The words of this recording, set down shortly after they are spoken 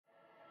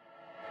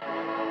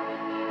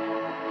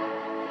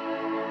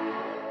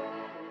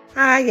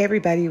Hi,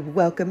 everybody.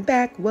 Welcome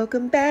back.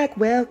 Welcome back.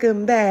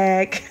 Welcome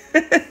back.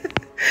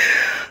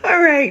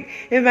 All right.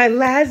 In my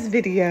last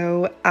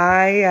video,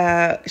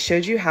 I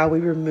showed you how we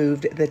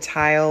removed the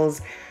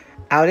tiles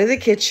out of the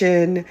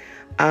kitchen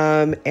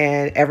and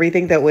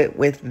everything that went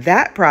with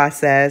that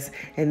process.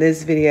 In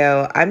this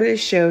video, I'm going to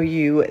show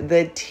you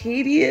the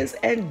tedious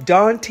and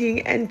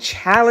daunting and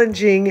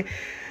challenging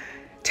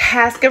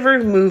task of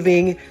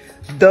removing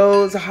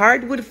those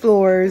hardwood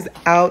floors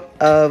out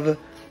of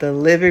the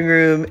living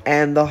room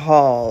and the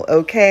hall,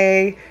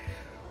 okay?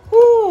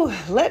 Whew,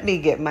 let me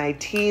get my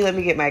tea, let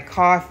me get my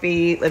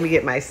coffee, let me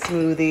get my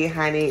smoothie,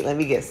 honey, let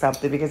me get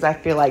something because I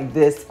feel like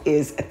this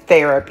is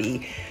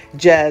therapy.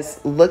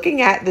 Just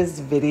looking at this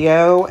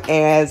video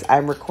as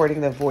I'm recording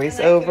the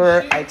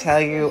voiceover, I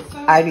tell you,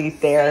 I need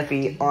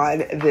therapy on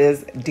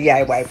this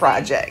DIY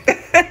project.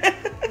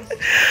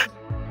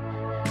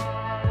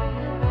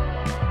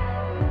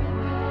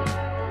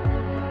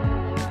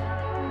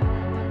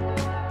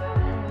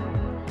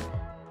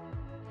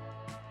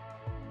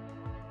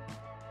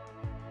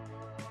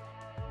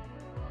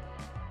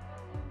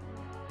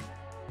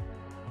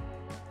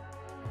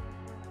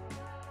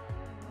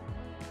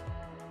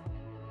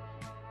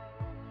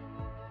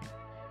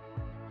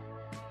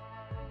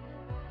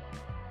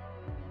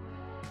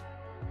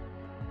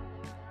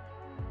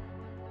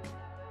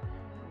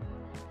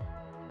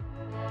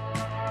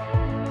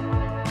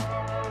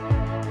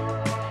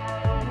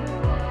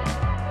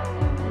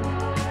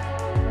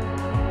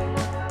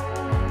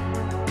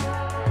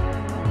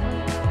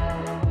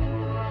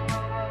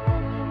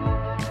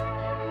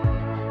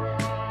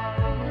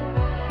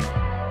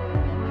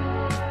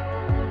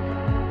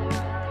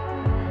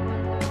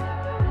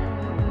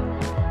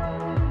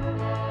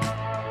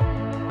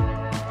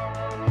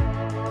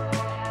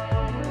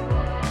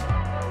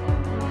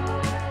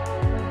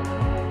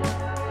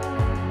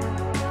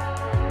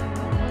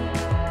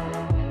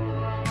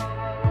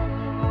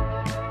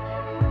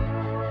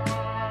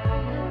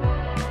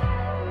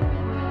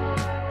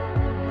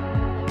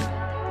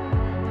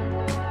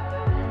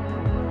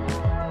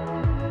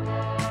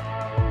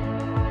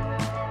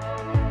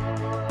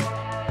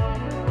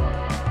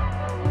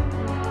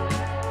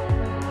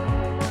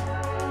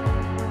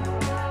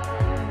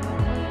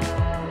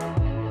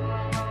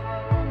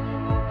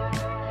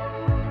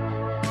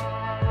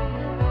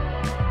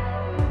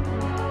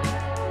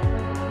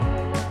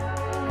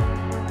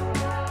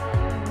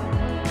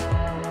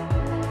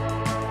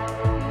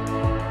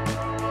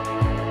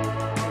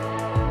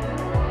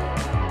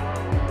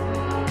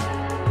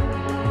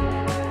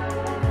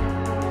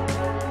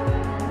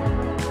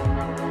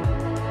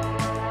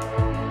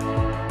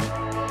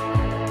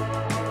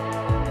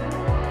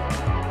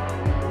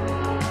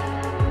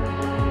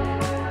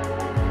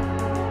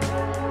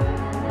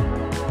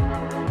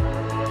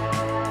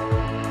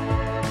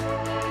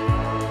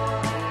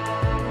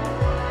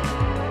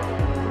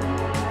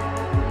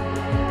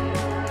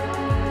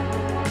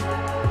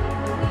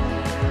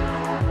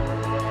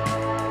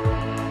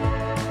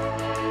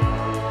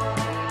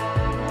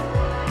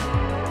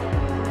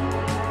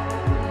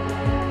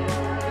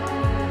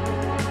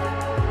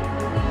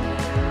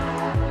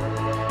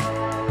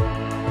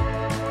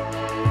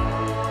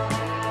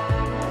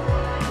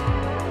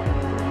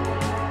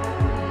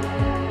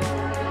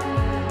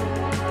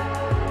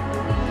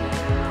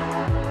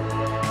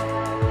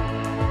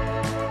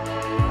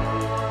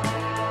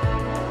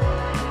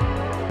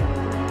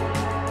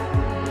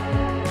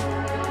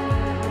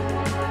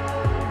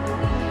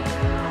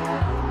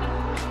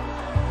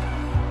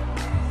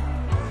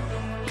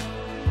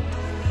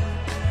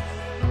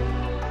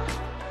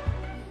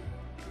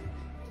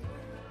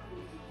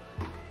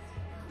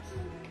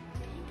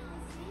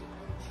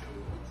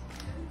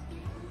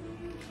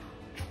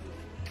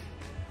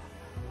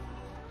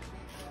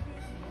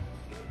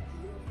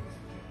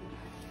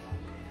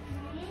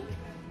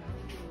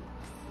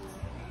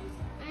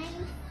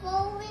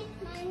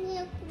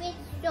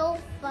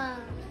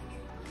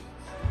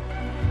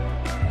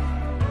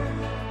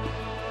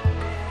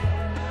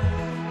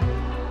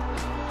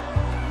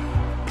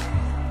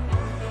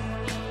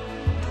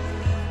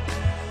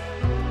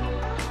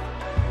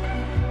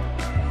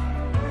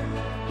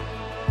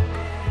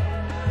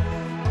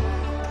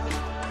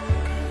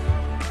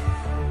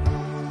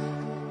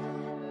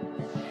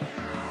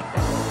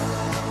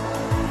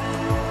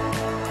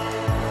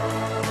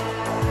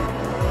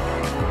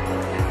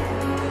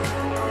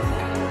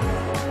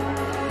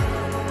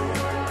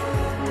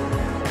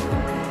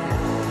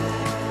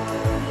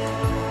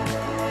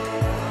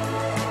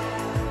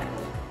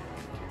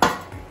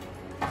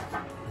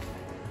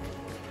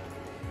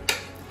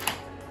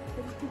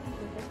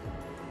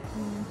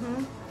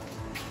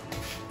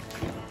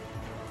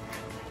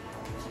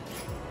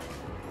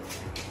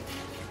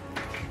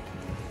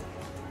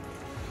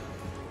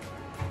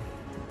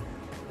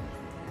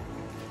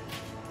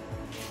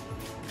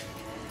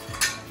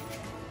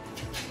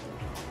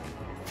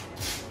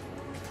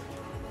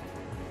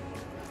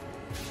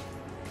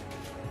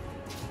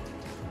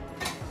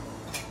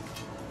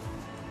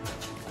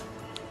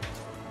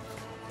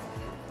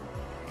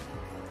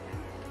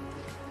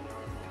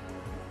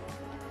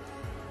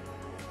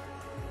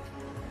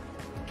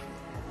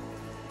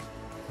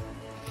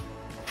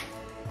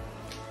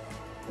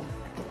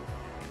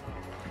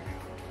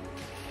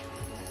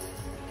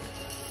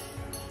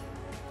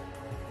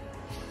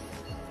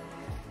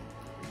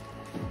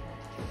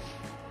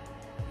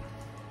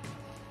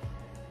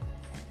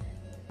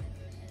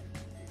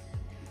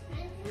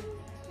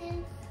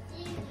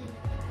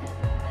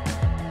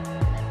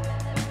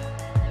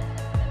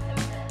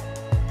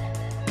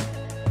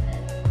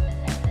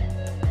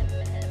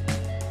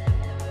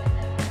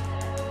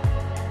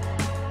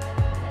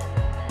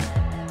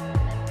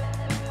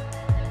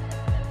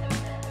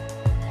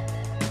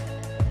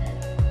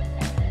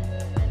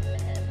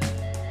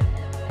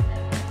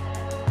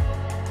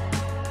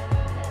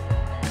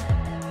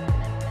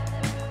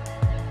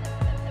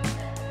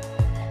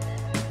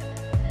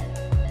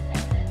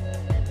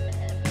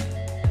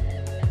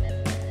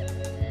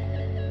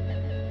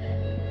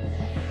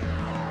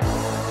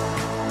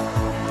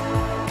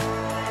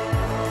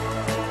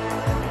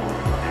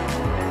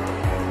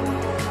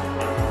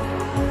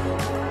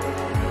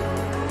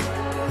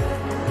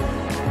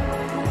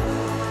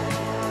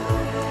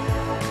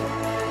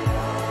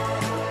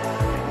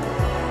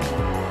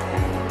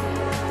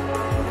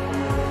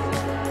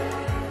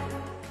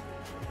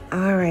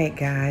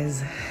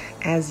 guys,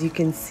 as you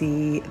can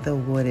see, the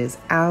wood is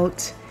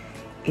out.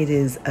 It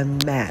is a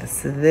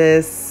mess.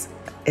 This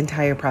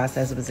entire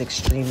process was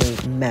extremely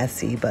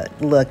messy,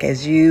 but look,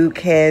 as you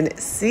can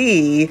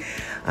see,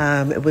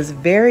 it was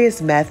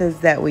various methods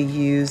that we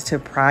used to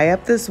pry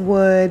up this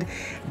wood,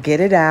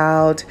 get it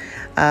out.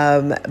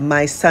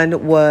 My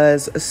son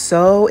was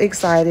so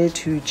excited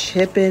to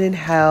chip in and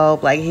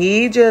help. Like,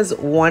 he just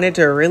wanted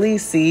to really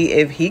see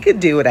if he could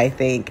do it, I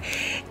think.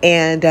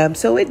 And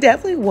so it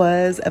definitely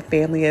was a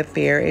family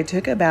affair. It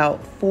took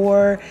about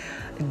 4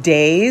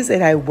 days,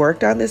 and I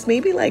worked on this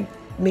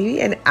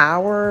maybe an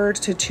hour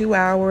to 2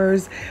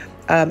 hours,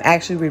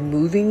 actually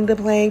removing the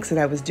planks. And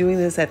I was doing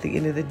this at the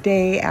end of the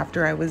day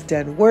after I was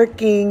done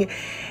working,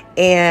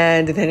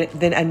 and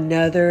then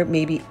another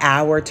maybe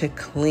hour to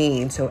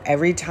clean. So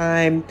every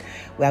time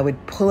I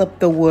would pull up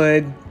the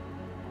wood,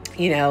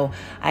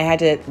 I had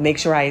to make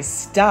sure I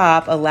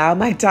stop, allow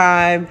my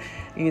time,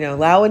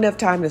 allow enough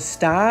time to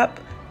stop,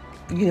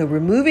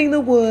 removing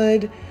the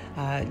wood,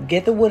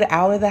 get the wood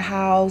out of the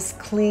house,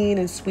 clean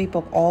and sweep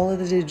up all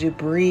of the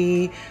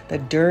debris, the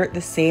dirt,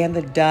 the sand,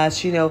 the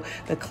dust,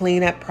 the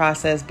cleanup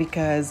process,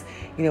 because,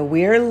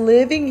 we're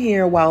living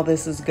here while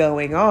this is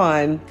going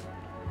on.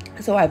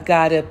 So I've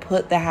got to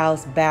put the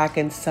house back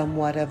in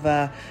somewhat of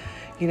a,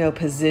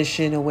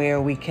 position where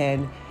we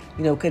can,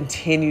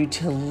 continue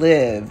to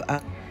live.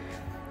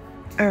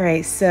 All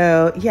right,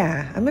 so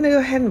yeah, I'm going to go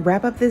ahead and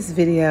wrap up this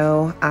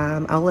video.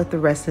 I'll let the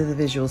rest of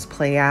the visuals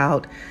play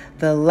out.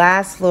 The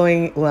last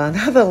flooring, well,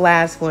 not the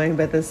last flooring,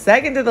 but the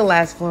second to the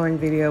last flooring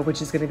video,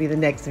 which is going to be the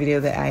next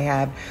video that I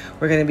have,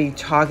 we're going to be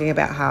talking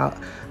about how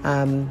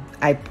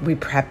we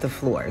prep the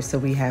floors. So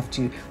we have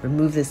to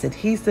remove this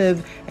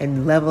adhesive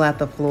and level out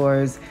the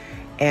floors,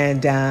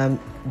 and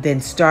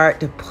then start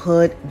to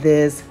put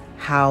this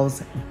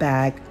house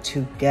back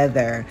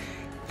together.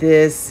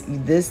 This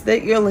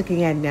that you're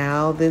looking at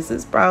now, this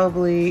is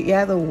probably,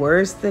 the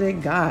worst that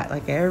it got.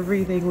 Like,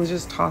 everything was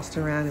just tossed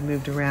around and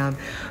moved around.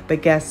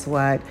 But guess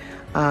what?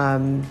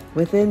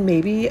 Within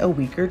maybe a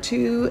week or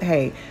two,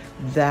 hey,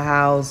 the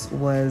house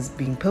was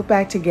being put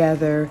back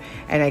together,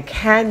 and I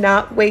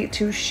cannot wait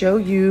to show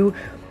you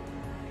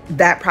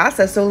that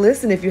process. So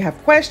listen, if you have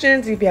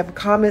questions, if you have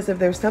comments, if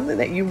there's something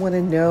that you want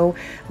to know,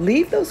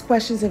 leave those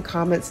questions and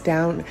comments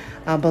down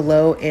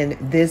below in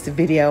this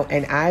video,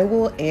 and I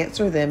will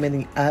answer them in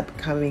the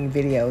upcoming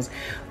videos.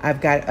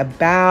 I've got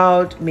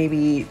about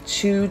maybe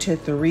 2 to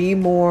 3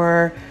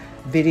 more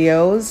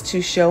videos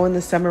to show in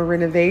the summer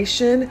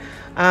renovation.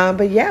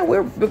 But yeah,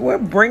 we're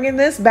bringing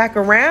this back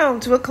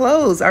around to a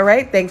close. All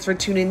right. Thanks for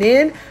tuning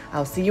in.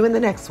 I'll see you in the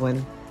next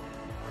one.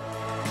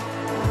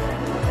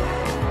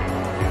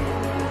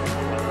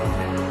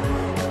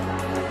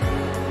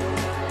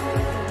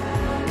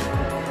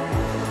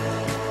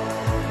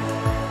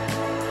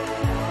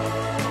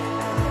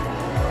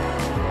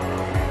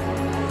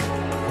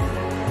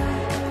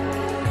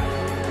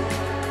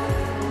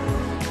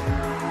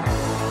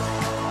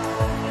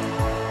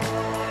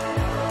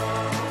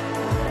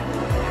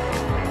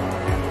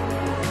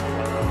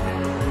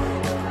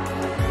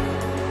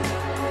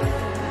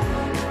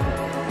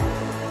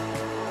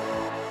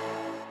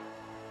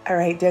 All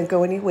right, don't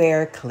go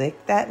anywhere.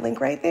 Click that link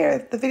right there,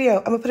 the video.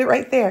 I'm gonna put it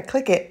right there.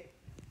 Click it.